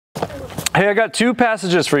Hey, I got two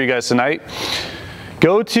passages for you guys tonight.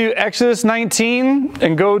 Go to Exodus 19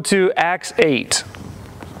 and go to Acts 8.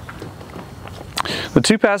 The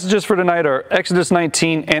two passages for tonight are Exodus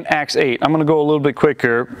 19 and Acts 8. I'm going to go a little bit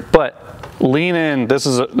quicker, but lean in. This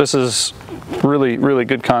is really, really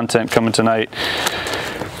good content coming tonight.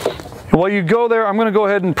 And while you go there, I'm going to go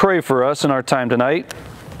ahead and pray for us in our time tonight.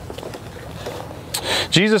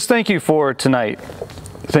 Jesus, thank you for tonight.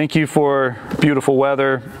 Thank you for beautiful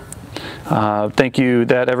weather. Thank you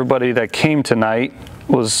that everybody that came tonight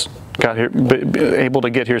got here, able to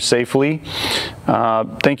get here safely.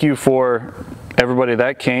 Thank you for everybody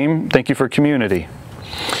that came. Thank you for community.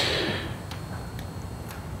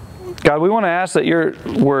 God, we want to ask that your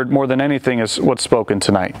word, more than anything, is what's spoken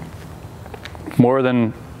tonight. More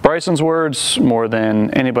than Bryson's words, more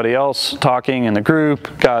than anybody else talking in the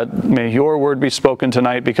group. God, may your word be spoken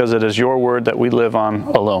tonight, because it is your word that we live on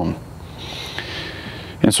alone.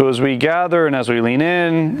 And so as we gather and as we lean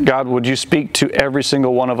in, God, would you speak to every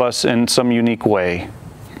single one of us in some unique way?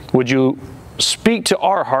 Would you speak to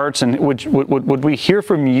our hearts, and would we hear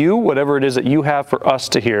from you whatever it is that you have for us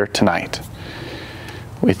to hear tonight?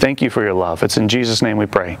 We thank you for your love. It's in Jesus' name we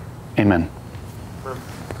pray. Amen.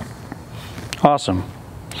 Awesome.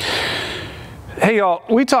 Hey y'all,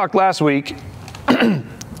 we talked last week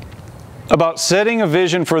about setting a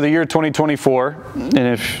vision for the year 2024. And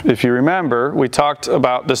if you remember, we talked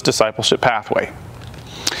about this discipleship pathway.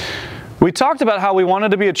 We talked about how we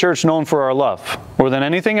wanted to be a church known for our love. More than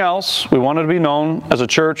anything else, we wanted to be known as a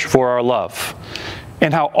church for our love.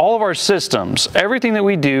 And how all of our systems, everything that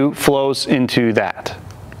we do, flows into that.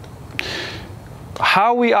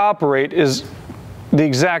 How we operate is the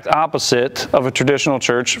exact opposite of a traditional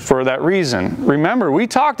church for that reason. Remember, we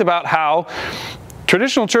talked about how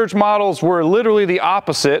traditional church models were literally the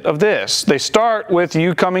opposite of this. They start with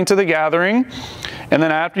you coming to the gathering, and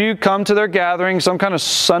then after you come to their gathering, some kind of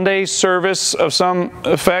Sunday service of some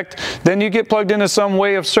effect, then you get plugged into some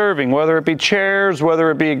way of serving, whether it be chairs, whether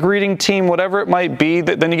it be a greeting team, whatever it might be,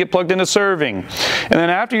 then you get plugged into serving. And then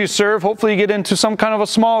after you serve, hopefully you get into some kind of a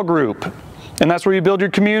small group. And that's where you build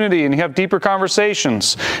your community and you have deeper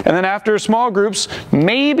conversations. And then after small groups,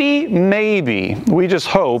 maybe, we just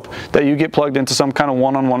hope that you get plugged into some kind of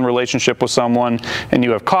one-on-one relationship with someone, and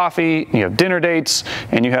you have coffee, and you have dinner dates,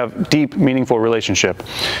 and you have deep, meaningful relationship.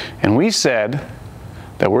 And we said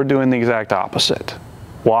that we're doing the exact opposite.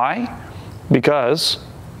 Why? Because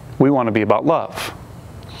we want to be about love.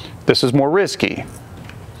 This is more risky,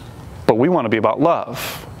 but we want to be about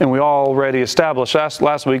love. And we already established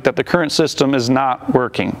last week that the current system is not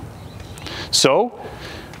working. So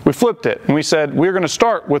we flipped it and we said we're going to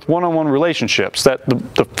start with one-on-one relationships. That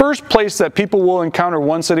the first place that people will encounter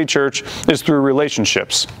One City Church is through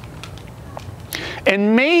relationships.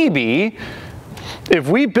 And maybe if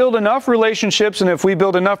we build enough relationships and if we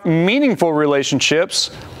build enough meaningful relationships,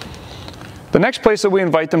 the next place that we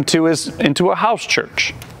invite them to is into a house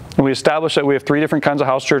church. And we established that we have 3 different kinds of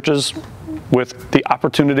house churches with the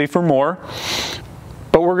opportunity for more.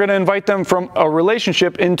 But we're going to invite them from a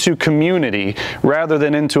relationship into community rather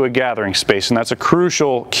than into a gathering space. And that's a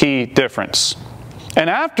crucial key difference. And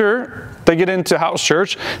after they get into house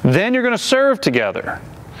church, then you're going to serve together.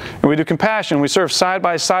 And we do compassion. We serve side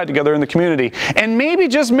by side together in the community. And maybe,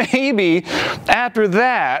 just maybe, after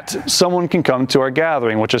that, someone can come to our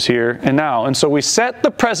gathering, which is here and now. And so we set the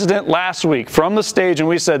precedent last week from the stage, and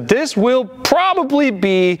we said this will probably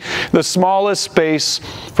be the smallest space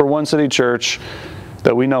for One City Church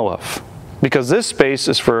that we know of. Because this space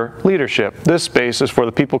is for leadership. This space is for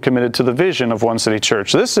the people committed to the vision of One City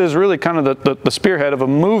Church. This is really kind of the spearhead of a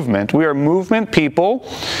movement. We are movement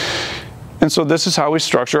people. And so this is how we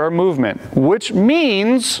structure our movement, which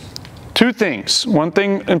means 2 things. One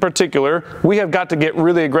thing in particular, we have got to get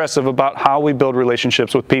really aggressive about how we build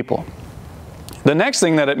relationships with people. The next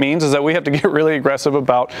thing that it means is that we have to get really aggressive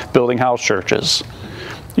about building house churches.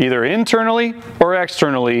 Either internally or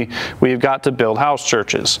externally, we've got to build house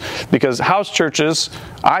churches. Because house churches,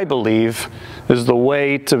 I believe, is the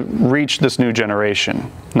way to reach this new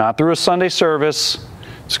generation. Not through a Sunday service,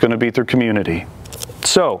 it's going to be through community.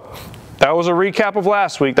 So, that was a recap of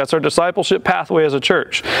last week. That's our discipleship pathway as a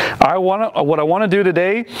church. What I want to do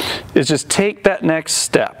today is just take that next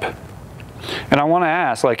step. And I want to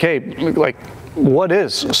ask, what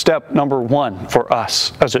is step number 1 for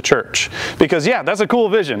us as a church? Because yeah, that's a cool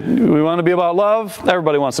vision. We want to be about love.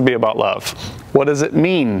 Everybody wants to be about love. What does it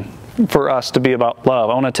mean for us to be about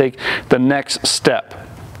love? I want to take the next step.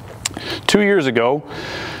 2 years ago,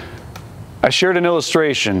 I shared an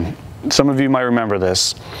illustration, some of you might remember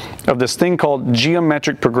this, of this thing called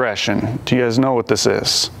geometric progression. Do you guys know what this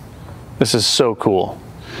is? This is so cool.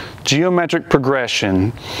 Geometric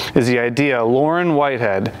progression is the idea. Lauren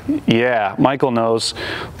Whitehead, yeah, Michael knows.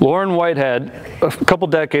 Lauren Whitehead, a couple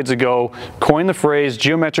decades ago, coined the phrase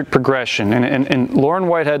geometric progression. And Lauren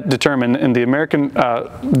Whitehead determined in the American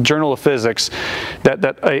Journal of Physics that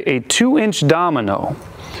a 2-inch domino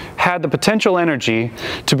had the potential energy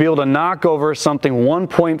to be able to knock over something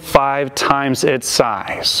 1.5 times its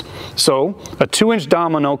size. So a 2-inch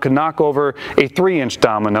domino could knock over a 3-inch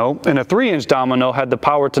domino, and a 3-inch domino had the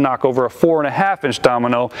power to knock over a 4.5-inch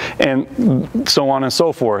domino, and so on and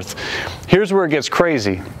so forth. Here's where it gets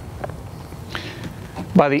crazy.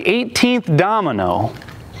 By the 18th domino,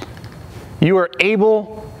 you are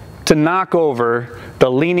able to knock over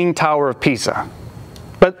the Leaning Tower of Pisa.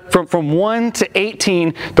 But from 1 to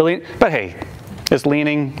 18, but hey, it's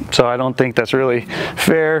leaning, so I don't think that's really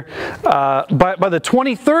fair. By the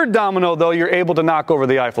 23rd domino, though, you're able to knock over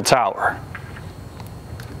the Eiffel Tower.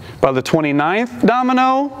 By the 29th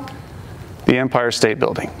domino, the Empire State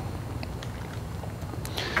Building.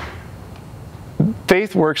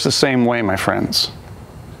 Faith works the same way, my friends.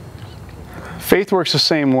 Faith works the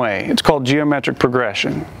same way. It's called geometric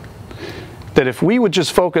progression. That if we would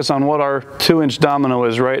just focus on what our 2-inch domino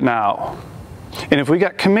is right now, and if we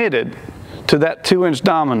got committed to that 2-inch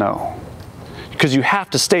domino, because you have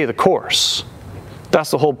to stay the course.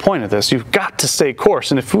 That's the whole point of this. You've got to stay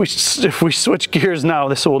course, and if we switch gears now,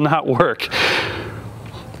 this will not work.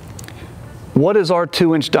 What is our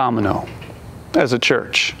 2-inch domino as a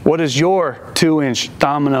church? What is your 2-inch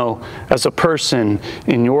domino as a person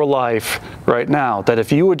in your life right now? That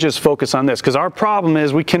if you would just focus on this, because our problem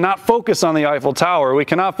is we cannot focus on the Eiffel Tower, we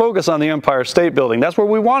cannot focus on the Empire State Building. That's where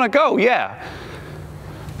we want to go, yeah.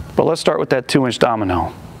 But let's start with that 2-inch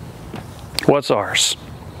domino. What's ours?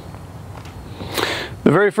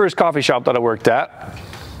 The very first coffee shop that I worked at,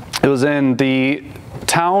 it was in the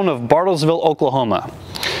town of Bartlesville, Oklahoma.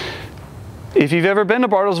 If you've ever been to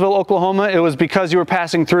Bartlesville, Oklahoma, it was because you were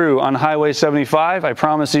passing through on Highway 75. I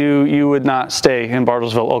promise you, you would not stay in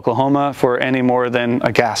Bartlesville, Oklahoma for any more than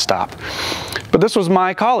a gas stop. But this was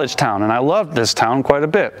my college town, and I loved this town quite a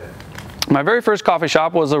bit. My very first coffee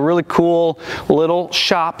shop was a really cool little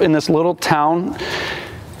shop in this little town.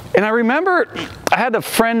 And I remember I had a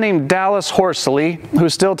friend named Dallas Horsley,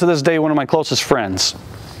 who's still to this day one of my closest friends.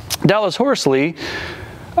 Dallas Horsley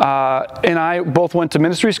and I both went to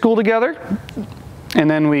ministry school together, and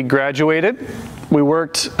then we graduated. We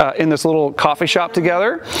worked in this little coffee shop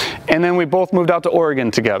together, and then we both moved out to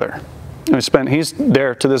Oregon together. And he's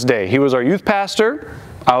there to this day. He was our youth pastor,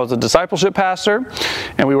 I was a discipleship pastor,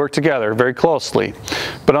 and we worked together very closely.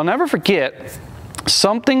 But I'll never forget,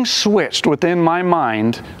 something switched within my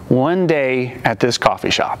mind one day at this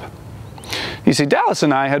coffee shop. You see, Dallas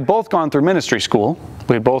and I had both gone through ministry school.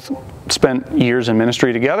 We had both spent years in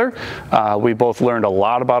ministry together. We both learned a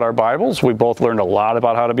lot about our Bibles. We both learned a lot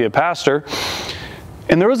about how to be a pastor.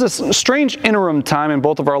 And there was this strange interim time in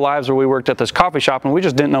both of our lives where we worked at this coffee shop and we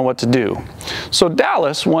just didn't know what to do. So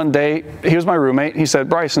Dallas, one day, he was my roommate. He said,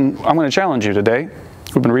 "Bryson, I'm going to challenge you today.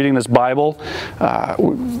 We've been reading this Bible.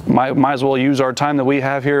 Might as well use our time that we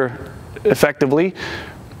have here effectively.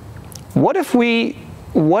 What if we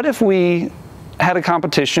had a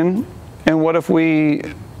competition, and what if we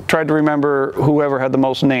tried to remember whoever had the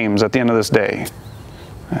most names at the end of this day?"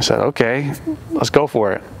 I said, "Okay, let's go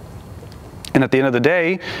for it." And at the end of the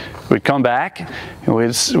day, we'd come back and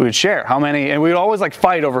we'd share how many, and we'd always like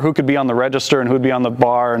fight over who could be on the register and who'd be on the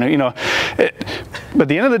bar, and but at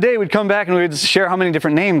the end of the day, we'd come back and we'd share how many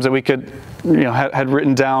different names that we could, had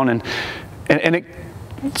written down,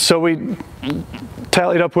 so we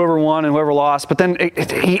tallied up whoever won and whoever lost. But then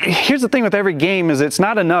here's the thing with every game is it's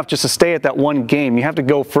not enough just to stay at that one game. You have to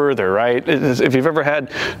go further, right? If you've ever had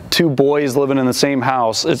two boys living in the same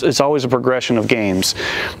house, it's always a progression of games,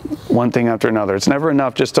 one thing after another. It's never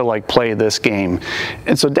enough just to like play this game.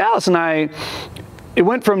 And so Dallas and I, it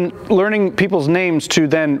went from learning people's names to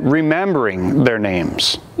then remembering their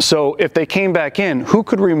names. So if they came back in, who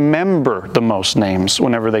could remember the most names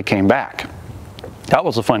whenever they came back? That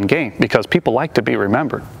was a fun game because people like to be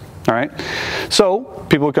remembered, all right? So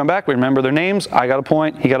people would come back, we remember their names, I got a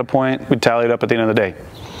point, he got a point, we'd tally it up at the end of the day.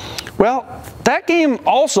 Well, that game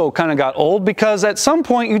also kind of got old because at some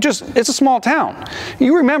point it's a small town.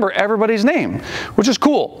 You remember everybody's name, which is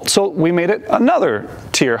cool. So we made it another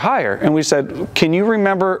tier higher and we said, can you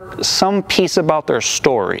remember some piece about their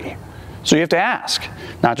story? So you have to ask,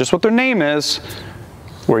 not just what their name is,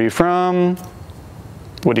 where are you from,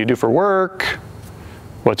 what do you do for work,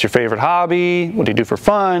 what's your favorite hobby? What do you do for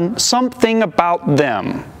fun? Something about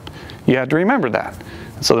them. You had to remember that.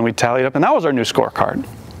 So then we tallied up, and that was our new scorecard.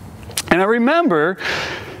 And I remember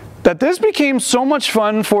that that this became so much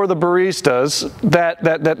fun for the baristas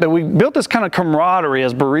that we built this kind of camaraderie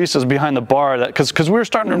as baristas behind the bar, because we were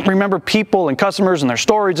starting to remember people and customers and their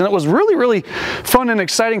stories, and it was really, really fun and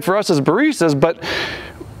exciting for us as baristas. But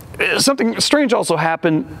something strange also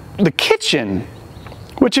happened. The kitchen,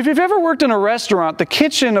 which if you've ever worked in a restaurant, the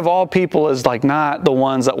kitchen of all people is like not the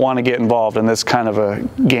ones that want to get involved in this kind of a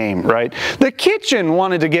game, right? The kitchen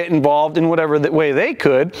wanted to get involved in whatever way they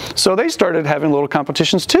could, so they started having little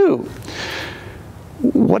competitions too.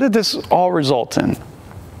 What did this all result in?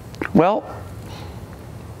 Well,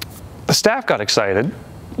 the staff got excited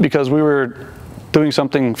because we were doing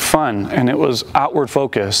something fun and it was outward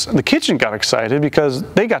focus. The kitchen got excited because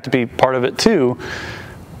they got to be part of it too.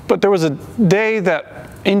 But there was a day that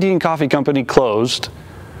Indian Coffee Company closed,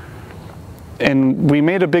 and we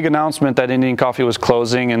made a big announcement that Indian Coffee was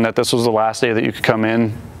closing and that this was the last day that you could come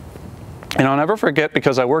in. And I'll never forget,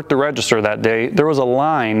 because I worked the register that day, there was a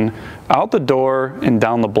line out the door and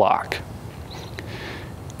down the block.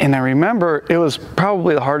 And I remember it was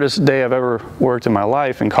probably the hardest day I've ever worked in my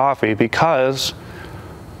life in coffee, because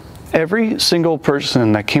every single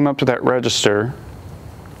person that came up to that register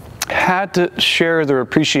had to share their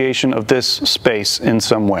appreciation of this space in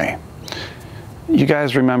some way. You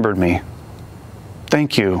guys remembered me.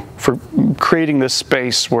 Thank you for creating this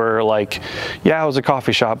space where, like, yeah, it was a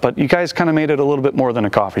coffee shop, but you guys kind of made it a little bit more than a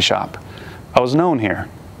coffee shop. I was known here.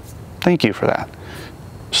 Thank you for that.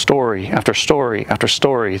 Story after story after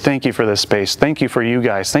story. Thank you for this space. Thank you for you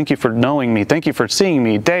guys. Thank you for knowing me. Thank you for seeing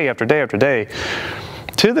me day after day after day.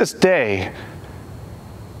 To this day,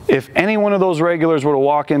 if any one of those regulars were to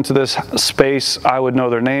walk into this space, I would know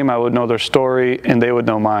their name, I would know their story, and they would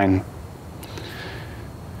know mine.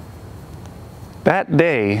 That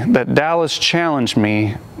day that Dallas challenged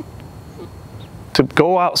me to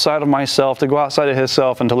go outside of myself, to go outside of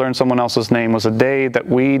himself, and to learn someone else's name was a day that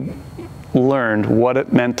we learned what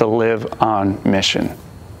it meant to live on mission.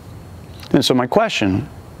 And so my question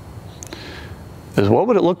is, what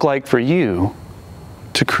would it look like for you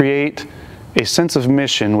to create a sense of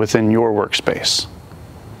mission within your workspace?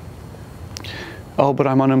 Oh, but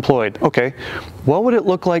I'm unemployed. Okay. What would it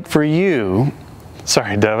look like for you?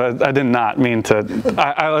 Sorry, Dev, I did not mean to. It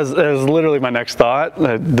was literally my next thought.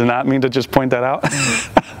 I did not mean to just point that out.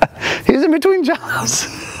 He's in between jobs.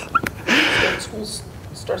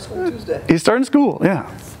 Start school Tuesday. He's starting school,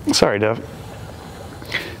 yeah. Sorry, Dev.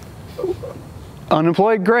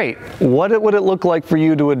 Unemployed, great. What would it look like for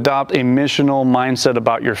you to adopt a missional mindset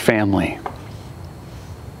about your family?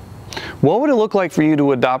 What would it look like for you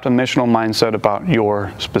to adopt a missional mindset about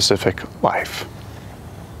your specific life?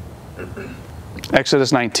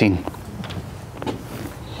 Exodus 19.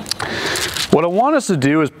 What I want us to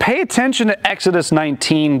do is pay attention to Exodus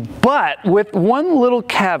 19, but with one little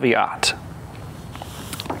caveat.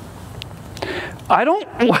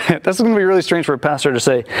 This is going to be really strange for a pastor to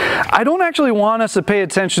say. I don't actually want us to pay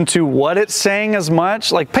attention to what it's saying as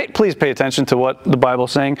much. Like, please pay attention to what the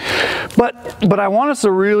Bible's saying. But I want us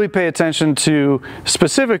to really pay attention to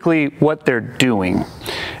specifically what they're doing.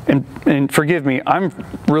 And forgive me, I'm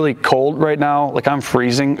really cold right now. Like, I'm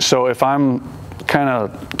freezing. So if I'm kind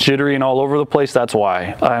of jittery and all over the place, that's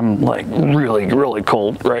why. I'm like really, really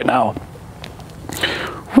cold right now.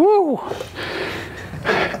 Woo!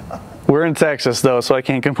 We're in Texas, though, so I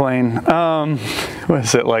can't complain. What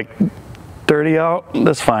is it, like 30 out?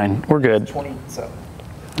 That's fine. We're good. 27.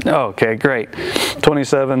 Okay, great.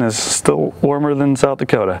 27 is still warmer than South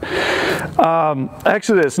Dakota.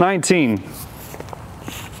 Exodus 19.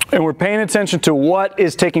 And we're paying attention to what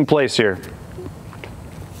is taking place here.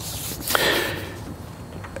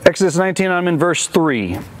 Exodus 19, I'm in verse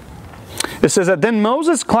 3. It says that then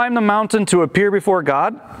Moses climbed the mountain to appear before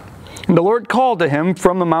God. And the Lord called to him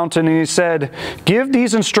from the mountain, and he said, "Give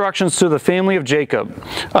these instructions to the family of Jacob.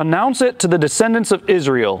 Announce it to the descendants of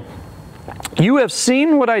Israel. You have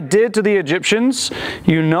seen what I did to the Egyptians.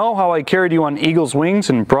 You know how I carried you on eagle's wings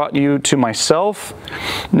and brought you to myself.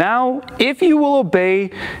 Now, if you will obey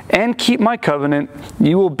and keep my covenant,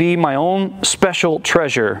 you will be my own special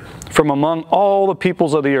treasure from among all the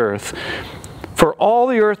peoples of the earth. For all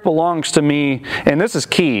the earth belongs to me," and this is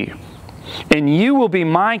key, "and you will be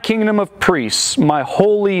my kingdom of priests, my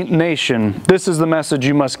holy nation." This is the message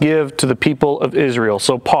you must give to the people of Israel.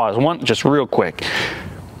 So pause, just real quick.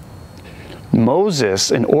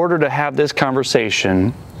 Moses, in order to have this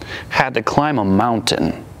conversation, had to climb a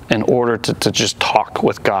mountain in order to just talk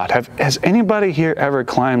with God. Has anybody here ever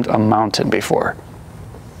climbed a mountain before?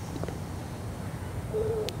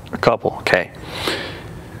 A couple, okay.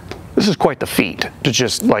 This is quite the feat to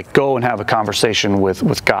just like go and have a conversation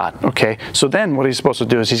with God, okay? So then what he's supposed to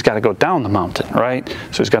do is he's got to go down the mountain, right?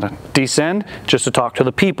 So he's got to descend just to talk to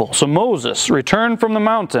the people. So Moses returned from the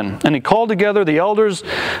mountain, and he called together the elders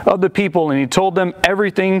of the people, and he told them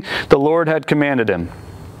everything the Lord had commanded him.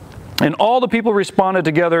 And all the people responded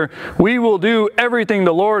together, "We will do everything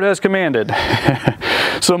the Lord has commanded."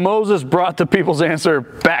 So Moses brought the people's answer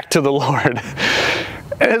back to the Lord.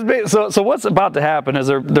 So what's about to happen is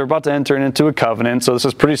they're about to enter into a covenant. So this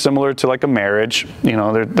is pretty similar to like a marriage. You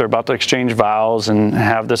know, they're about to exchange vows and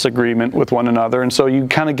have this agreement with one another. And so you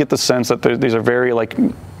kind of get the sense that these are very like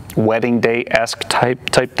wedding day-esque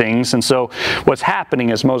type things. And so what's happening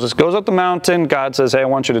is Moses goes up the mountain. God says, "Hey, I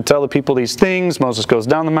want you to tell the people these things." Moses goes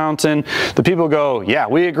down the mountain. The people go, "Yeah,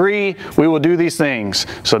 we agree. We will do these things."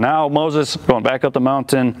 So now Moses going back up the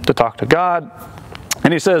mountain to talk to God.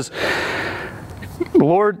 And he says, the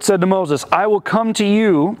Lord said to Moses, "I will come to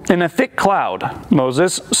you in a thick cloud,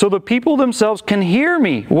 Moses, so the people themselves can hear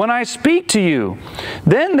me when I speak to you.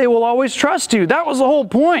 Then they will always trust you." That was the whole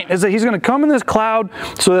point, is that he's going to come in this cloud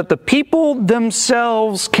so that the people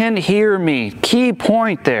themselves can hear me. Key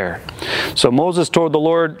point there. So Moses told the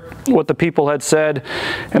Lord what the people had said,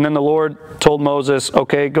 and then the Lord told Moses,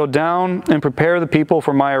 "Okay, go down and prepare the people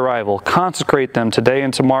for my arrival. Consecrate them today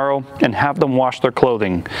and tomorrow, and have them wash their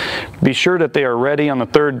clothing. Be sure that they are ready on the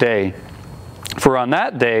third day. For on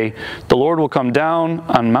that day, the Lord will come down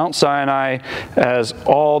on Mount Sinai as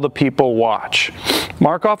all the people watch.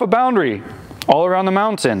 Mark off a boundary all around the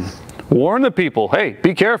mountain. Warn the people, hey,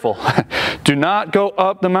 be careful. Do not go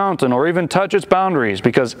up the mountain or even touch its boundaries,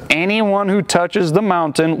 because anyone who touches the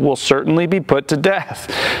mountain will certainly be put to death.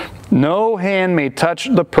 No hand may touch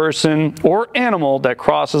the person or animal that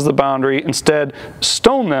crosses the boundary. Instead,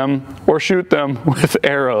 stone them or shoot them with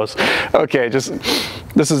arrows." Okay, this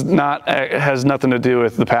is not, has nothing to do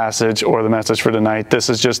with the passage or the message for tonight. This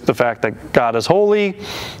is just the fact that God is holy.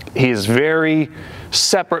 He is very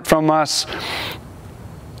separate from us.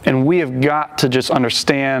 And we have got to just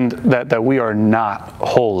understand that we are not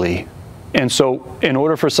holy. And so in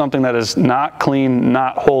order for something that is not clean,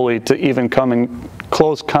 not holy, to even come in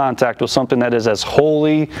close contact with something that is as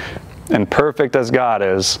holy and perfect as God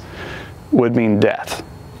is, would mean death.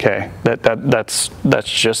 Okay, that's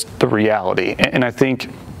just the reality. And I think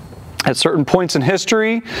at certain points in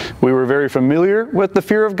history, we were very familiar with the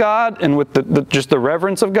fear of God and with just the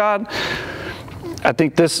reverence of God. I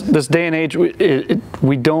think this day and age,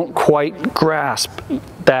 we don't quite grasp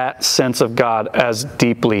that sense of God as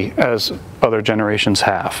deeply as other generations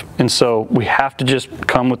have. And so we have to just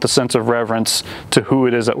come with the sense of reverence to who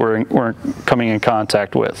it is that we're coming in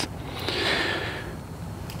contact with.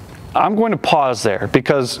 I'm going to pause there,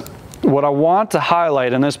 because what I want to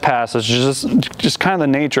highlight in this passage is just kind of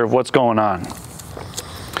the nature of what's going on.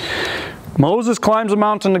 Moses climbs a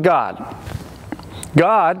mountain to God.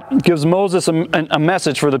 God gives Moses a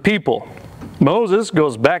message for the people. Moses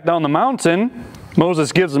goes back down the mountain.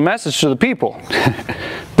 Moses gives a message to the people.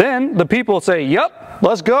 Then the people say, "Yep,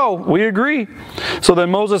 let's go. We agree." So then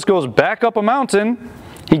Moses goes back up a mountain.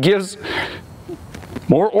 He gives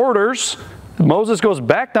more orders. Moses goes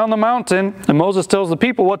back down the mountain, and Moses tells the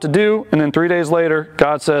people what to do. And then 3 days later,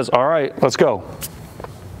 God says, "All right, let's go."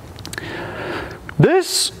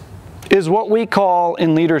 This is what we call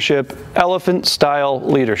in leadership elephant-style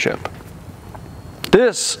leadership.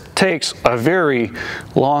 This takes a very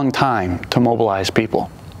long time to mobilize people.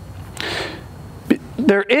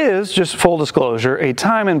 There is, just full disclosure, a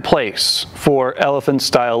time and place for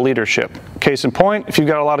elephant-style leadership. Case in point, if you've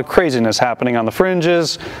got a lot of craziness happening on the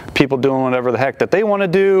fringes, people doing whatever the heck that they want to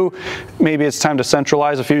do, maybe it's time to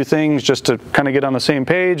centralize a few things just to kind of get on the same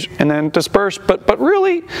page and then disperse. But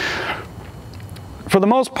really, for the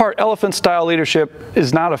most part, elephant-style leadership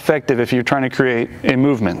is not effective if you're trying to create a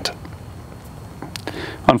movement.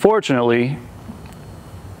 Unfortunately,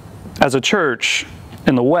 as a church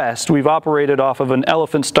in the West, we've operated off of an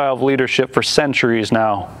elephant style of leadership for centuries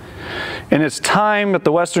now. And it's time that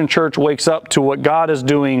the Western church wakes up to what God is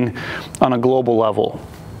doing on a global level.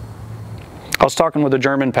 I was talking with a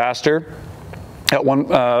German pastor at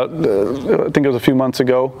I think it was a few months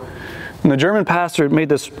ago. And the German pastor made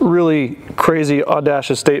this really crazy,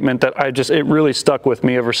 audacious statement that it really stuck with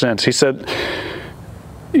me ever since. He said,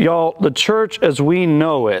 "Y'all, the church as we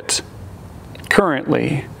know it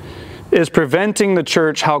currently is preventing the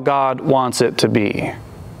church how God wants it to be."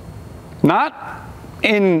 Not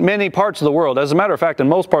in many parts of the world. As a matter of fact, in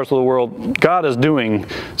most parts of the world, God is doing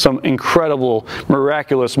some incredible,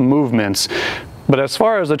 miraculous movements. But as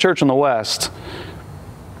far as the church in the West,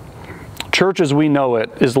 church as we know it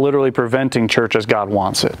is literally preventing church as God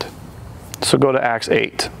wants it. So go to Acts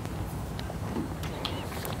 8.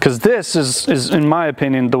 Because this is, in my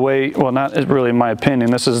opinion, the way, well, not really in my opinion,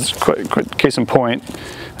 this is quite case in point,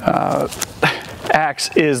 Acts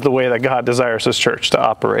is the way that God desires His church to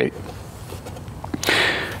operate.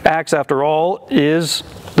 Acts, after all, is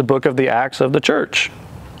the book of the Acts of the church.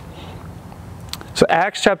 So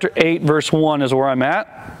Acts chapter 8, verse 1 is where I'm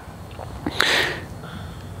at.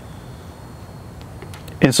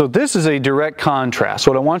 And so this is a direct contrast.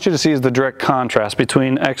 What I want you to see is the direct contrast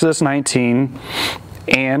between Exodus 19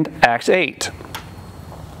 and Acts 8.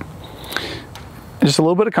 Just a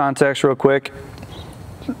little bit of context real quick.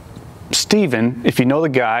 Stephen, if you know the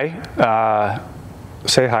guy,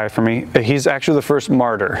 say hi for me. He's actually the first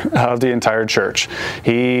martyr of the entire church.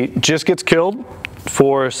 He just gets killed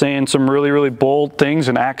for saying some really, really bold things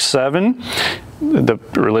in Acts 7. The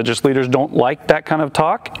religious leaders don't like that kind of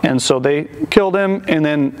talk, and so they killed him, and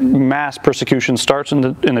then mass persecution starts in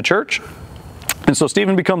the church. And so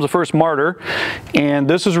Stephen becomes the first martyr, and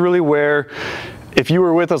this is really where, if you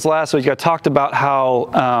were with us last week, I talked about how,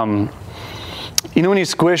 you know when you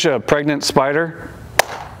squish a pregnant spider,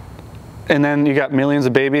 and then you got millions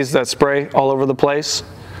of babies that spray all over the place?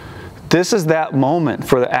 This is that moment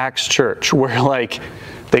for the Acts church where, like,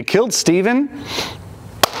 they killed Stephen,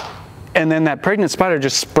 and then that pregnant spider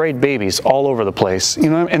just sprayed babies all over the place. You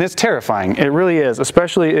know, and it's terrifying. It really is,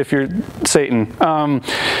 especially if you're Satan.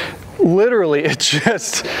 Literally, it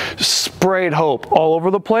just sprayed hope all over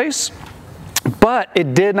the place. But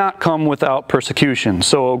it did not come without persecution.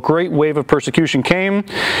 So a great wave of persecution came.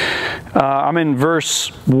 I'm in verse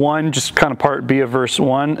 1, just kind of part B of verse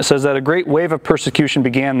 1. It says that a great wave of persecution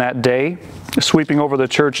began that day, sweeping over the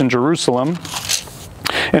church in Jerusalem.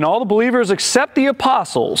 And all the believers except the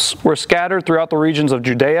apostles were scattered throughout the regions of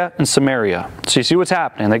Judea and Samaria. So you see what's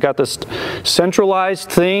happening. They got this centralized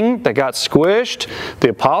thing that got squished. The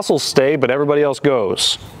apostles stay, but everybody else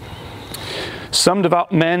goes. Some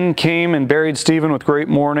devout men came and buried Stephen with great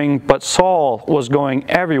mourning, but Saul was going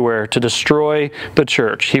everywhere to destroy the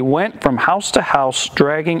church. He went from house to house,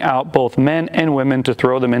 dragging out both men and women to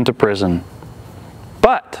throw them into prison.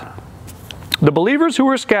 But the believers who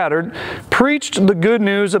were scattered preached the good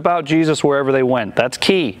news about Jesus wherever they went. That's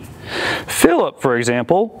key. Philip, for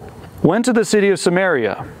example, went to the city of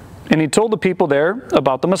Samaria, and he told the people there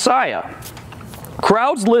about the Messiah.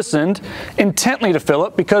 Crowds listened intently to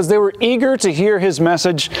Philip because they were eager to hear his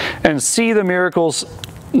message and see the miracles,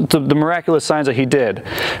 the miraculous signs that he did.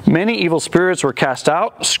 Many evil spirits were cast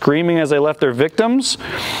out, screaming as they left their victims,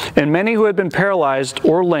 and many who had been paralyzed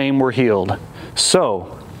or lame were healed.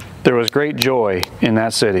 So there was great joy in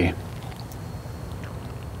that city.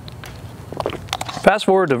 Fast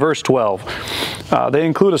forward to verse 12. They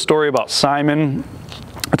include a story about Simon.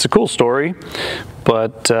 It's a cool story,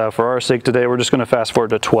 but for our sake today, we're just going to fast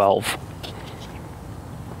forward to 12.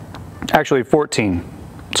 Actually, 14.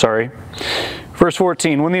 Sorry. Verse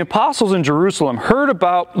 14. When the apostles in Jerusalem heard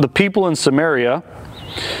about the people in Samaria,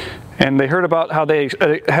 and they heard about how they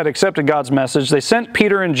had accepted God's message, they sent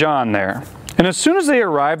Peter and John there. And as soon as they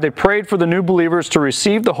arrived, they prayed for the new believers to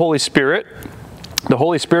receive the Holy Spirit. The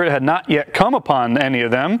Holy Spirit had not yet come upon any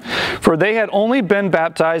of them, for they had only been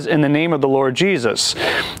baptized in the name of the Lord Jesus.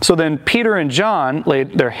 So then Peter and John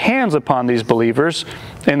laid their hands upon these believers,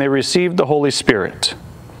 and they received the Holy Spirit.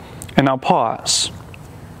 And now pause,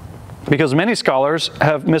 because many scholars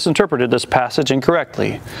have misinterpreted this passage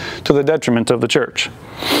incorrectly, to the detriment of the church.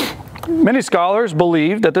 Many scholars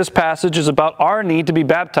believe that this passage is about our need to be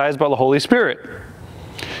baptized by the Holy Spirit.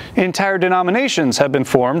 Entire denominations have been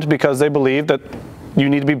formed because they believe that you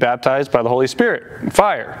need to be baptized by the Holy Spirit,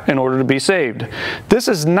 fire, in order to be saved. This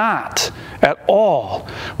is not at all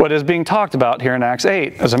what is being talked about here in Acts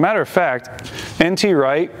 8. As a matter of fact, N.T.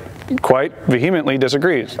 Wright quite vehemently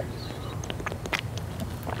disagrees.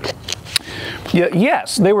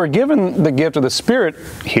 Yes, they were given the gift of the Spirit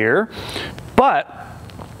here, but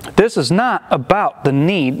this is not about the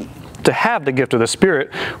need to have the gift of the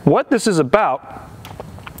Spirit. What this is about,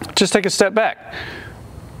 just take a step back.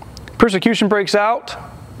 Persecution breaks out,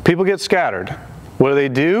 people get scattered. What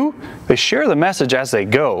do? They share the message as they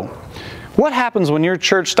go. What happens when your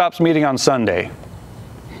church stops meeting on Sunday?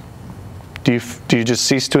 Do you just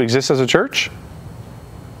cease to exist as a church?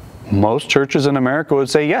 Most churches in America would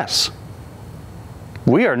say yes.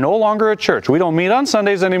 We are no longer a church. We don't meet on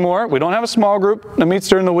Sundays anymore. We don't have a small group that meets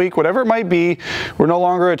during the week. Whatever it might be, we're no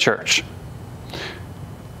longer a church.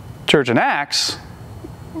 Church in Acts,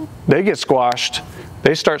 they get squashed.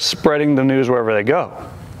 They start spreading the news wherever they go,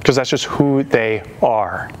 because that's just who they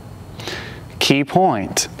are. Key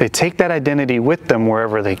point. They take that identity with them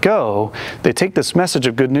wherever they go. They take this message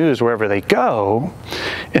of good news wherever they go.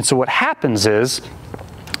 And so what happens is,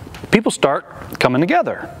 people start coming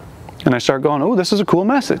together. And they start going, oh, this is a cool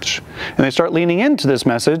message. And they start leaning into this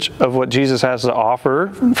message of what Jesus has to offer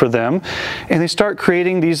for them. And they start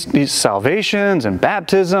creating these salvations and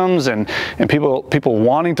baptisms and people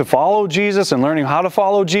wanting to follow Jesus and learning how to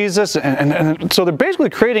follow Jesus. And so they're basically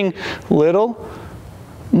creating little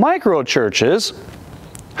micro churches,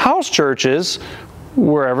 house churches,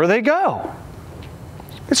 wherever they go.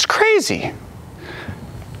 It's crazy.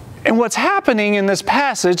 And what's happening in this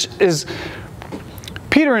passage is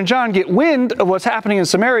Peter and John get wind of what's happening in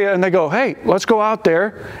Samaria, and they go, hey, let's go out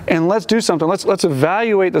there and let's do something. Let's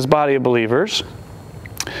evaluate this body of believers,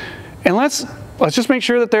 and let's just make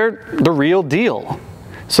sure that they're the real deal.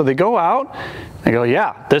 So they go out, they go,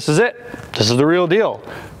 yeah, this is it. This is the real deal.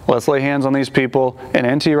 Let's lay hands on these people. And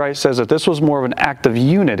N.T. Wright says that this was more of an act of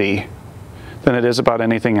unity than it is about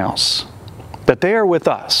anything else. That they are with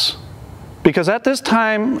us. Because at this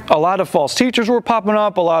time, a lot of false teachers were popping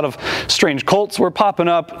up, a lot of strange cults were popping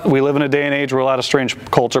up. We live in a day and age where a lot of strange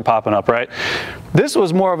cults are popping up, right? This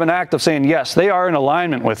was more of an act of saying, yes, they are in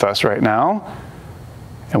alignment with us right now,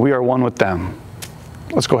 and we are one with them.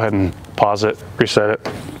 Let's go ahead and pause it, reset it.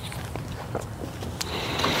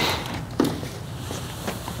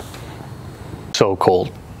 So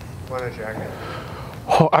cold. Want a jacket?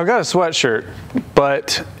 Oh, I've got a sweatshirt,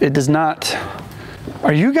 but it does not...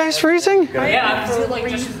 Are you guys freezing? Yeah, I'm like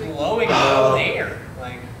just blowing cold air.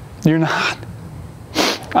 Like you're not.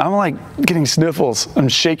 I'm like getting sniffles. I'm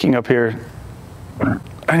shaking up here.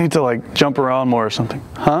 I need to like jump around more or something.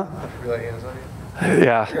 Huh? You lay hands on you?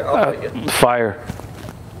 Yeah. Fire.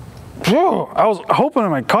 Whew, I was hoping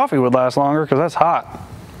my coffee would last longer because that's hot.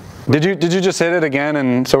 Did you just hit it again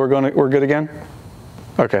and so we're good again?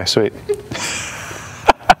 Okay, sweet.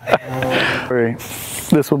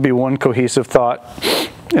 This will be one cohesive thought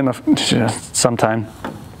in sometime.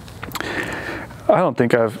 I don't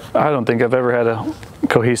think I've ever had a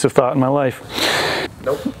cohesive thought in my life.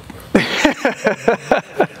 Nope.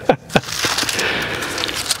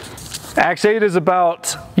 Acts 8 is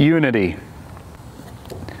about unity.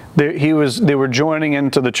 They were joining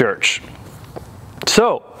into the church.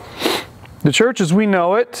 So, the church as we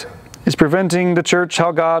know it is presenting the church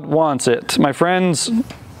how God wants it. My friends,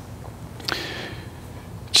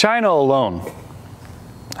 China alone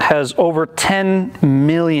has over 10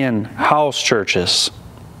 million house churches.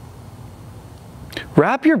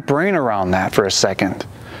 Wrap your brain around that for a second.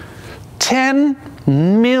 10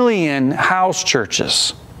 million house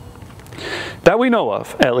churches. That we know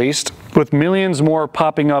of, at least, with millions more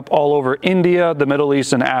popping up all over India, the Middle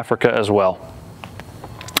East, and Africa as well.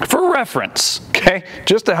 For reference, okay,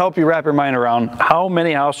 just to help you wrap your mind around how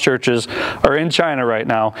many house churches are in China right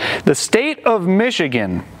now, the state of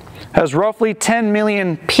Michigan has roughly 10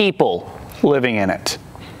 million people living in it,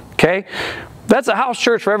 okay? That's a house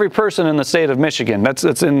church for every person in the state of Michigan.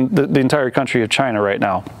 That's in the entire country of China right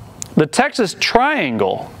now. The Texas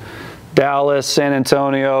Triangle, Dallas, San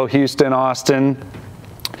Antonio, Houston, Austin,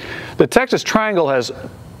 the Texas Triangle has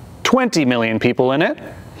 20 million people in it.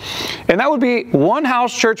 And that would be one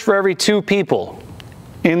house church for every 2 people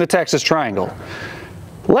in the Texas Triangle.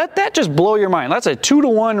 Let that just blow your mind. That's a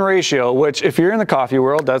 2-to-1 ratio, which if you're in the coffee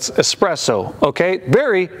world, that's espresso, okay?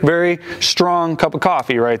 Very, very strong cup of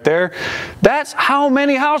coffee right there. That's how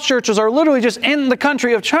many house churches are literally just in the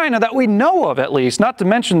country of China that we know of, at least, not to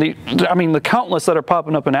mention the countless that are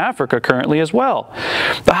popping up in Africa currently as well.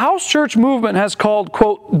 The house church movement has called,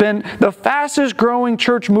 quote, been the fastest growing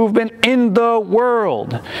church movement in the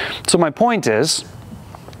world. So my point is,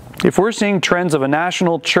 if we're seeing trends of a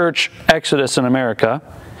national church exodus in America,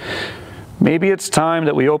 maybe it's time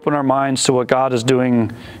that we open our minds to what God is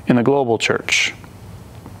doing in the global church.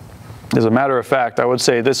 As a matter of fact, I would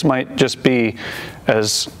say this might just be,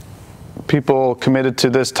 as people committed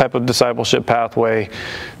to this type of discipleship pathway,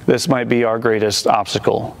 this might be our greatest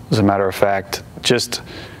obstacle. As a matter of fact, just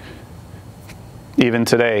even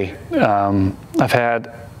today, I've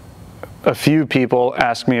had a few people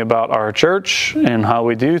ask me about our church and how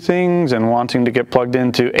we do things and wanting to get plugged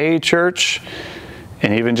into a church.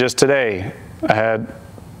 And even just today, I had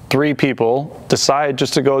 3 people decide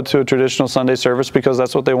just to go to a traditional Sunday service because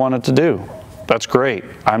that's what they wanted to do. That's great.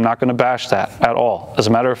 I'm not going to bash that at all. As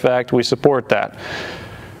a matter of fact, we support that.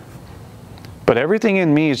 But everything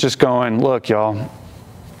in me is just going, look, y'all,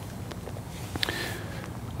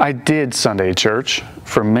 I did Sunday church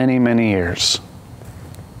for many, many years.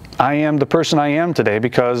 I am the person I am today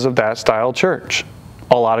because of that style church.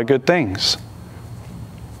 A lot of good things.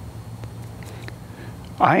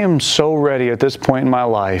 I am so ready at this point in my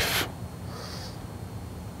life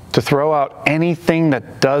to throw out anything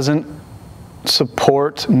that doesn't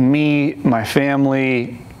support me, my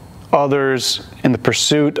family, others in the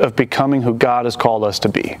pursuit of becoming who God has called us to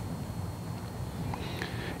be.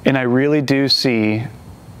 And I really do see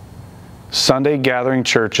Sunday gathering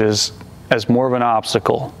churches as more of an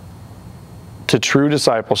obstacle to true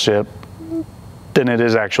discipleship than it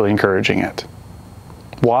is actually encouraging it.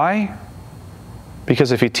 Why?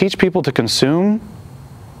 Because if you teach people to consume,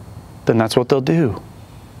 then that's what they'll do.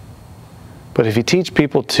 But if you teach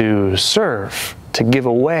people to serve, to give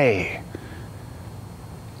away,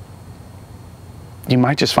 you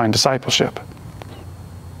might just find discipleship.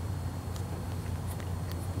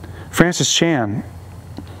 Francis Chan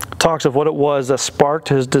talks of what it was that sparked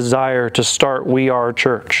his desire to start We Are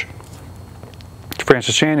Church.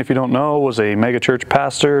 Francis Chan, if you don't know, was a megachurch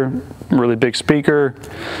pastor, really big speaker.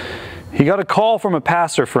 He got a call from a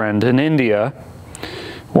pastor friend in India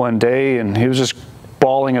one day, and he was just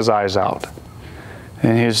bawling his eyes out.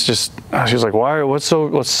 And she was like, "Why? What's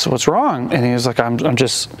wrong?" And he was like, "I'm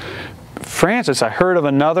just, Francis, I heard of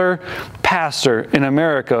another pastor in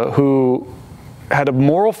America who had a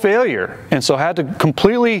moral failure, and so had to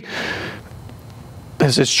completely,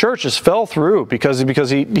 his church just fell through because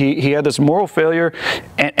he had this moral failure,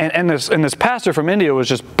 and this pastor from India was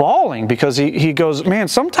just bawling because he goes, man,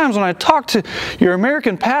 sometimes when I talk to your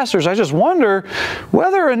American pastors, I just wonder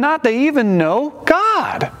whether or not they even know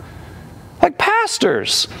God." Like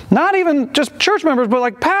pastors, not even just church members, but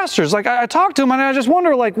like pastors. Like I talk to them and I just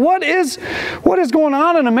wonder, like, what is going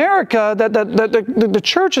on in America that the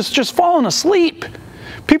church is just falling asleep?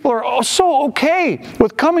 People are so okay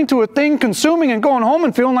with coming to a thing, consuming, and going home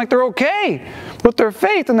and feeling like they're okay with their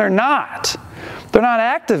faith, and they're not. They're not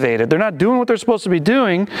activated. They're not doing what they're supposed to be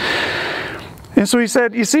doing. And so he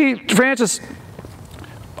said, you see, Francis,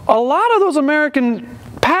 a lot of those American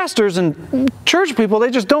pastors and church people,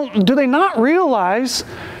 do they not realize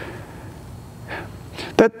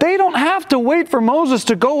that they don't have to wait for Moses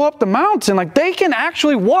to go up the mountain? Like, they can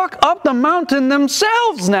actually walk up the mountain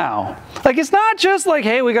themselves now. Like, it's not just like,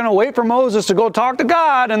 hey, we're going to wait for Moses to go talk to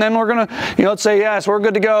God, and then we're going to, say, yes, we're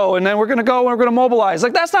good to go, and then we're going to go and we're going to mobilize.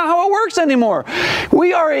 Like, that's not how it works anymore.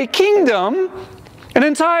 We are a kingdom, an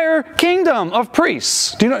entire kingdom of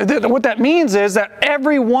priests. Do you know what that means? Is that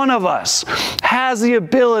every one of us has the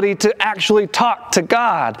ability to actually talk to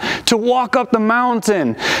God, to walk up the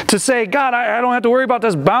mountain, to say, God, I don't have to worry about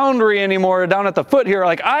this boundary anymore down at the foot here.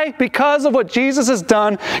 Like, because of what Jesus has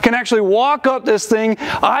done, can actually walk up this thing.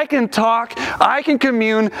 I can talk, I can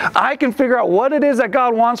commune, I can figure out what it is that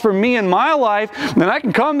God wants for me in my life, then I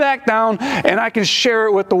can come back down and I can share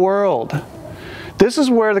it with the world. This is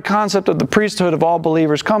where the concept of the priesthood of all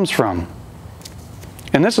believers comes from.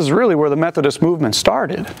 And this is really where the Methodist movement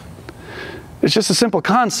started. It's just a simple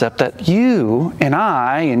concept that you and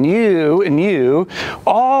I and you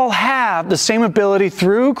all have the same ability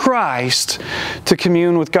through Christ to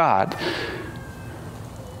commune with God.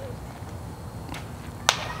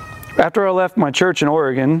 After I left my church in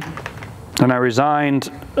Oregon and I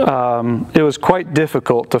resigned, it was quite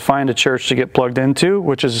difficult to find a church to get plugged into,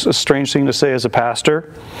 which is a strange thing to say as a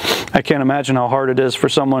pastor. I can't imagine how hard it is for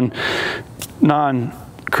someone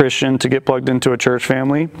non-Christian to get plugged into a church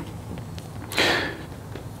family.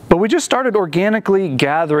 But we just started organically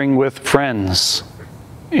gathering with friends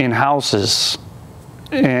in houses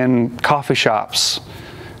and coffee shops.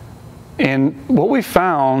 And what we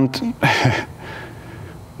found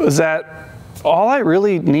was that all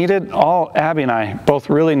Abby and I both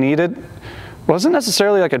really needed, wasn't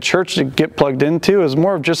necessarily like a church to get plugged into. It was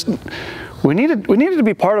more of just, we needed to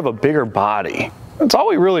be part of a bigger body. That's all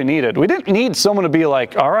we really needed. We didn't need someone to be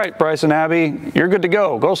like, all right, Bryce and Abby, you're good to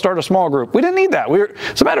go. Go start a small group. We didn't need that.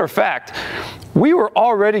 As a matter of fact, we were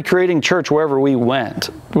already creating church wherever we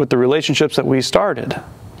went with the relationships that we started.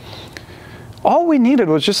 All we needed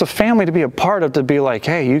was just a family to be a part of, to be like,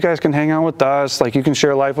 hey, you guys can hang out with us, like you can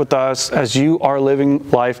share life with us as you are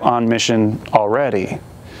living life on mission already.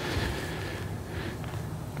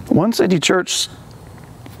 One City Church,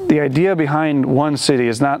 the idea behind One City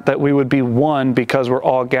is not that we would be one because we're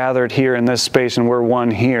all gathered here in this space and we're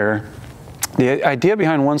one here. The idea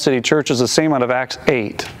behind One City Church is the same out of Acts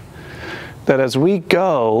 8. That as we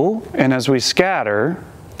go and as we scatter,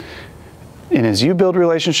 and as you build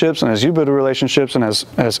relationships, and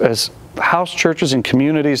as house churches and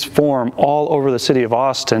communities form all over the city of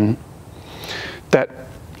Austin, that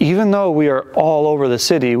even though we are all over the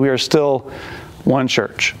city, we are still one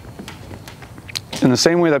church. In the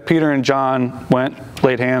same way that Peter and John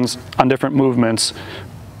laid hands on different movements,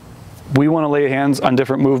 we want to lay hands on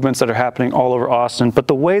different movements that are happening all over Austin. But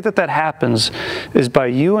the way that happens is by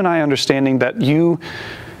you and I understanding that you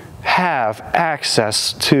have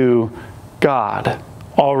access to God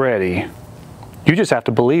already You just have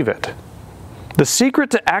to believe it. The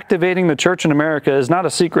secret to activating the church in America is not a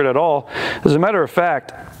secret at all. As a matter of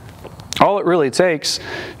fact, all it really takes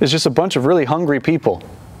is just a bunch of really hungry people.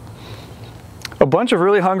 A bunch of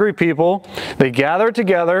really hungry people, they gather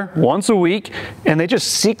together once a week, and they just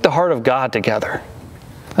seek the heart of God together.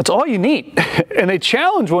 That's all you need. And they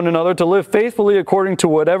challenge one another to live faithfully according to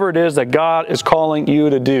whatever it is that God is calling you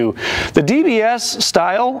to do. The DBS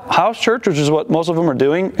style house church, which is what most of them are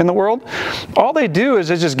doing in the world, all they do is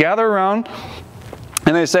they just gather around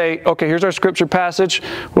and they say, okay, here's our scripture passage.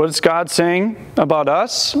 What's God saying about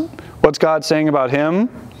us? What's God saying about him?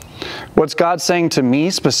 What's God saying to me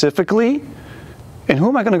specifically? And who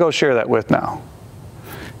am I going to go share that with now?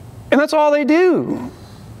 And that's all they do.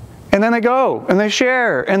 And then they go, and they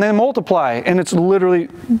share, and they multiply, and it's literally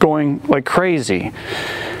going like crazy.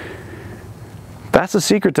 That's the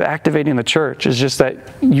secret to activating the church, is just that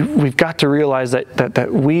we've got to realize that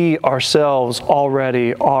we ourselves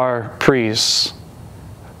already are priests,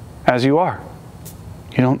 as you are.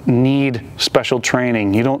 You don't need special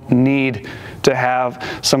training. You don't need to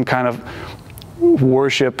have some kind of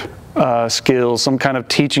worship skills, some kind of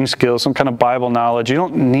teaching skills, some kind of Bible knowledge. You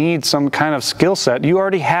don't need some kind of skill set. You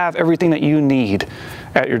already have everything that you need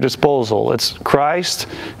at your disposal. It's Christ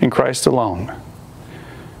and Christ alone.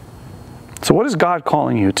 So what is God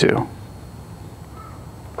calling you to?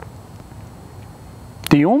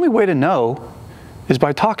 The only way to know is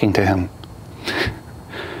by talking to Him.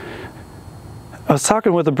 I was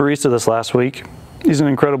talking with a barista this last week. He's an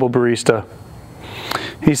incredible barista.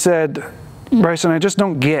 He said, Bryson, I just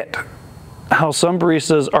don't get how some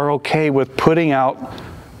baristas are okay with putting out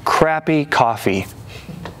crappy coffee.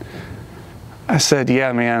 I said,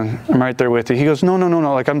 yeah, man, I'm right there with you. He goes, no,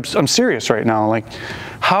 like I'm serious right now. Like,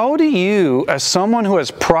 how do you, as someone who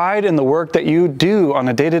has pride in the work that you do on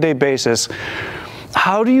a day-to-day basis,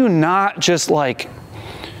 how do you not just like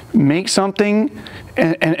make something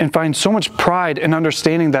and find so much pride in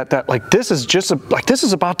understanding that like this is just this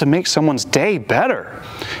is about to make someone's day better,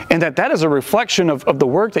 and that is a reflection of the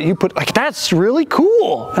work that you put. Like, that's really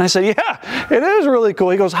cool. And I said, yeah, it is really cool.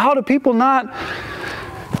 He goes, how do people not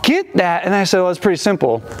get that? And I said, well, it's pretty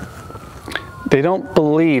simple. They don't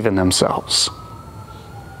believe in themselves.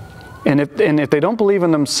 And if they don't believe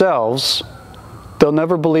in themselves, they'll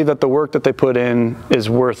never believe that the work that they put in is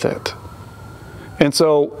worth it. And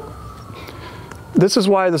so this is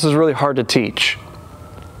why this is really hard to teach.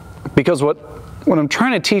 Because what I'm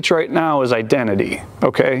trying to teach right now is identity,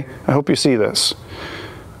 okay? I hope you see this.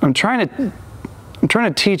 I'm trying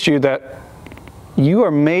to teach you that you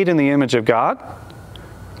are made in the image of God,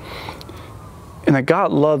 and that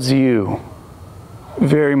God loves you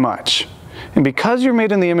very much. And because you're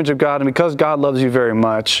made in the image of God, and because God loves you very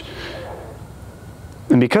much,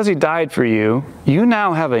 and because He died for you, you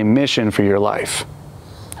now have a mission for your life.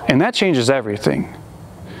 And that changes everything.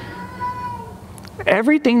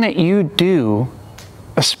 Everything that you do,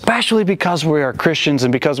 especially because we are Christians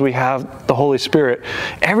and because we have the Holy Spirit,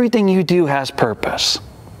 everything you do has purpose.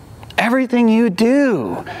 Everything you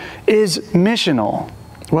do is missional,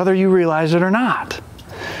 whether you realize it or not.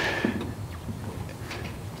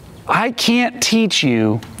 I can't teach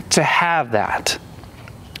you to have that.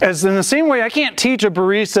 As in the same way, I can't teach a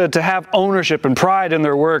barista to have ownership and pride in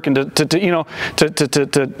their work and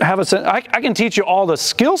to have a sense. I can teach you all the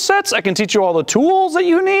skill sets. I can teach you all the tools that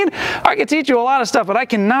you need. I can teach you a lot of stuff, but I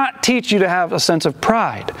cannot teach you to have a sense of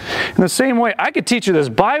pride. In the same way, I could teach you this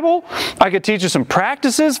Bible. I could teach you some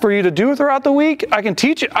practices for you to do throughout the week. I can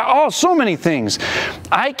teach you so many things.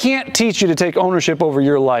 I can't teach you to take ownership over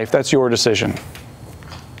your life. That's your decision.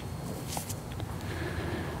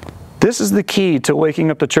 This is the key to waking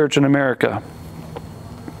up the church in America.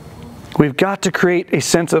 We've got to create a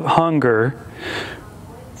sense of hunger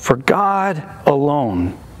for God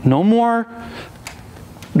alone. No more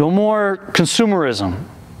consumerism.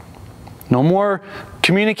 No more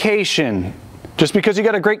communication. Just because you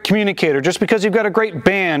got a great communicator, just because you've got a great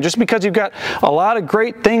band, just because you've got a lot of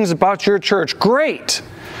great things about your church. Great.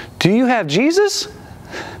 Do you have Jesus?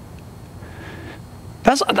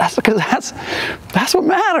 That's what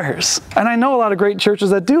matters. And I know a lot of great churches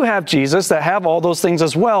that do have Jesus, that have all those things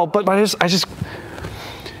as well, but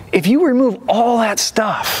if you remove all that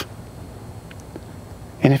stuff,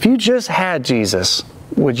 and if you just had Jesus,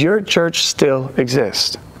 would your church still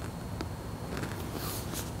exist?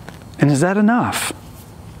 And is that enough?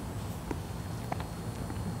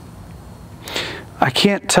 I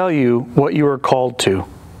can't tell you what you are called to,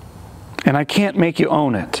 and I can't make you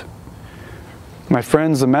own it. My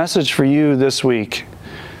friends, the message for you this week,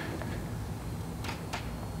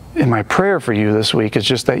 and my prayer for you this week, is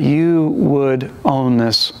just that you would own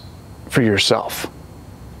this for yourself.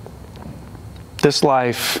 This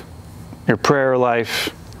life, your prayer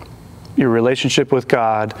life, your relationship with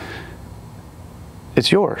God,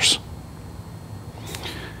 it's yours.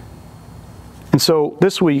 And so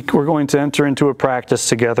this week, we're going to enter into a practice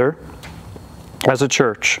together as a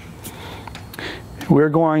church. We're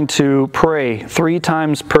going to pray 3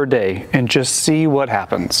 times per day and just see what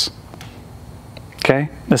happens. Okay?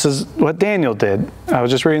 This is what Daniel did. I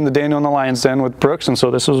was just reading the Daniel in the Lion's Den with Brooks, and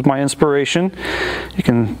so this was my inspiration. You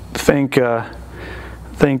can thank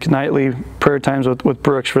nightly prayer times with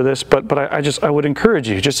Brooks for this, but I would encourage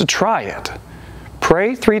you just to try it.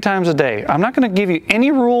 Pray 3 times a day. I'm not going to give you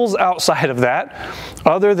any rules outside of that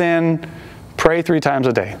other than pray 3 times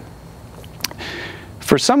a day.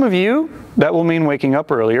 For some of you, that will mean waking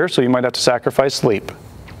up earlier, so you might have to sacrifice sleep.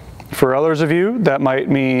 For others of you, that might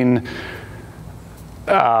mean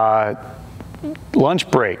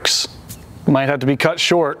lunch breaks might have to be cut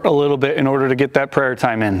short a little bit in order to get that prayer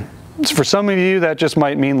time in. For some of you, that just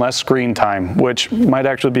might mean less screen time, which might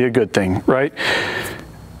actually be a good thing, right?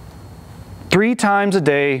 3 times a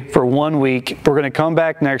day for 1 week. We're going to come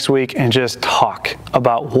back next week and just talk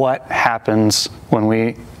about what happens when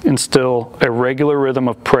we instill a regular rhythm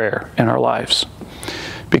of prayer in our lives.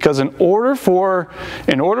 Because in order for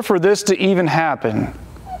this to even happen,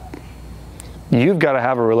 you've got to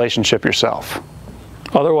have a relationship yourself.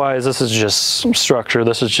 Otherwise, this is just structure.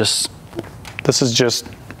 This is just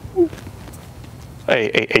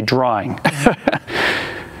a drawing.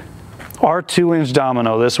 Our 2-inch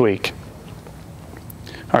domino this week.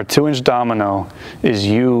 Our 2-inch domino is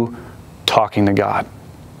you talking to God.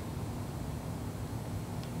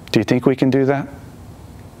 Do you think we can do that?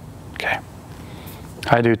 Okay.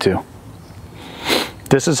 I do too.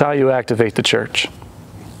 This is how you activate the church.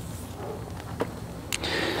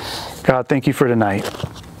 God, thank you for tonight.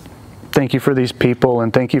 Thank you for these people,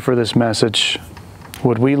 and thank you for this message.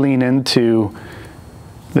 Would we lean into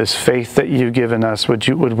this faith that you've given us? Would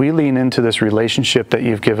we lean into this relationship that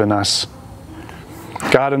you've given us?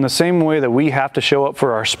 God, in the same way that we have to show up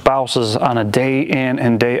for our spouses on a day in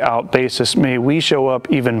and day out basis, may we show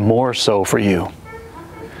up even more so for you.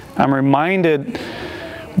 I'm reminded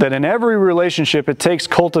that in every relationship it takes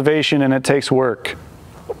cultivation and it takes work.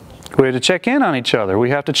 We have to check in on each other. We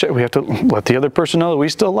have to let the other person know that we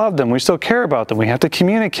still love them. We still care about them. We have to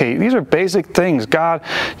communicate. These are basic things. God,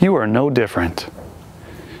 you are no different.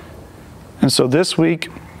 And so this week,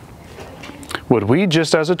 would we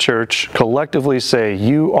just as a church collectively say,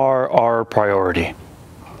 you are our priority?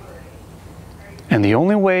 And the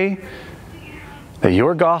only way that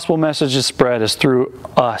your gospel message is spread is through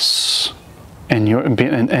us and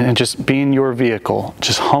just being your vehicle,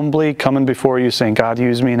 just humbly coming before you saying, God,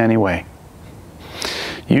 use me in any way.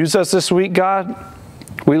 Use us this week, God.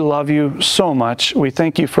 We love you so much. We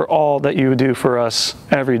thank you for all that you do for us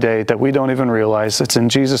every day that we don't even realize. It's in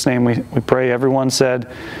Jesus' name we pray. Everyone said,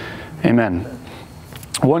 amen.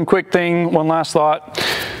 One quick thing, one last thought.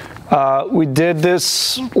 We did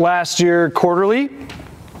this last year quarterly.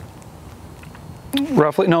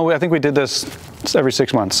 Roughly, no, I think we did this every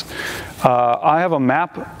 6 months. I have a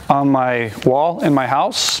map on my wall in my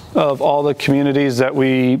house of all the communities that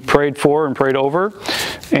we prayed for and prayed over.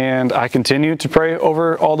 And I continue to pray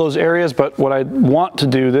over all those areas, but what I want to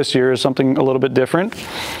do this year is something a little bit different.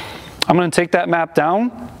 I'm going to take that map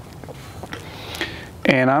down,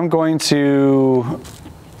 and I'm going to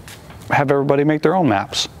have everybody make their own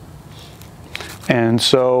maps. And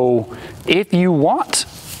so if you want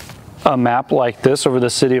a map like this over the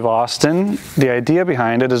city of Austin, the idea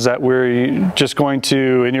behind it is that we're just going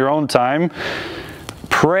to, in your own time,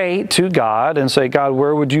 pray to God and say, God,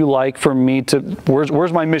 where would you like for me to,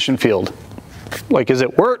 where's my mission field? Like, is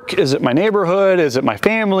it work? Is it my neighborhood? Is it my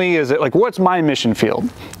family? Is it like, what's my mission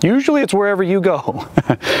field? Usually it's wherever you go.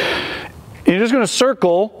 You're just going to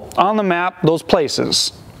circle on the map those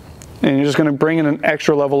places. And you're just going to bring in an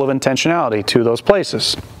extra level of intentionality to those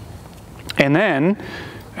places. And then,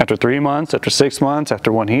 after 3 months, after 6 months,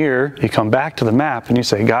 after 1 year, you come back to the map and you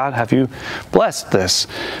say, God, have you blessed this?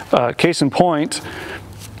 Case in point,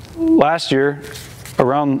 last year,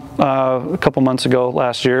 around a couple months ago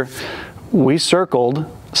last year, we circled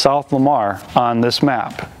South Lamar on this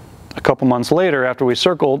map. A couple months later, after we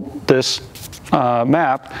circled this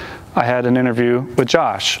map, I had an interview with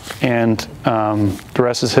Josh, and the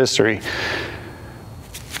rest is history.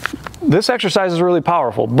 This exercise is really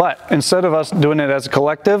powerful, but instead of us doing it as a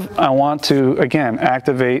collective, I want to, again,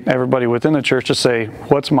 activate everybody within the church to say,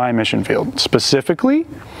 what's my mission field specifically?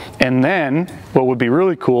 And then what would be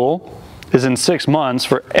really cool is in 6 months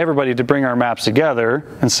for everybody to bring our maps together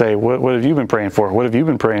and say, what have you been praying for? What have you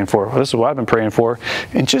been praying for? Well, this is what I've been praying for.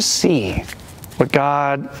 And just see what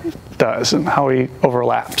God does and how He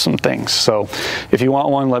overlaps some things. So if you want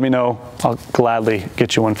one, let me know. I'll gladly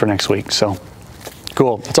get you one for next week. So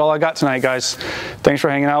cool. That's all I got tonight, guys. Thanks for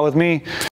hanging out with me.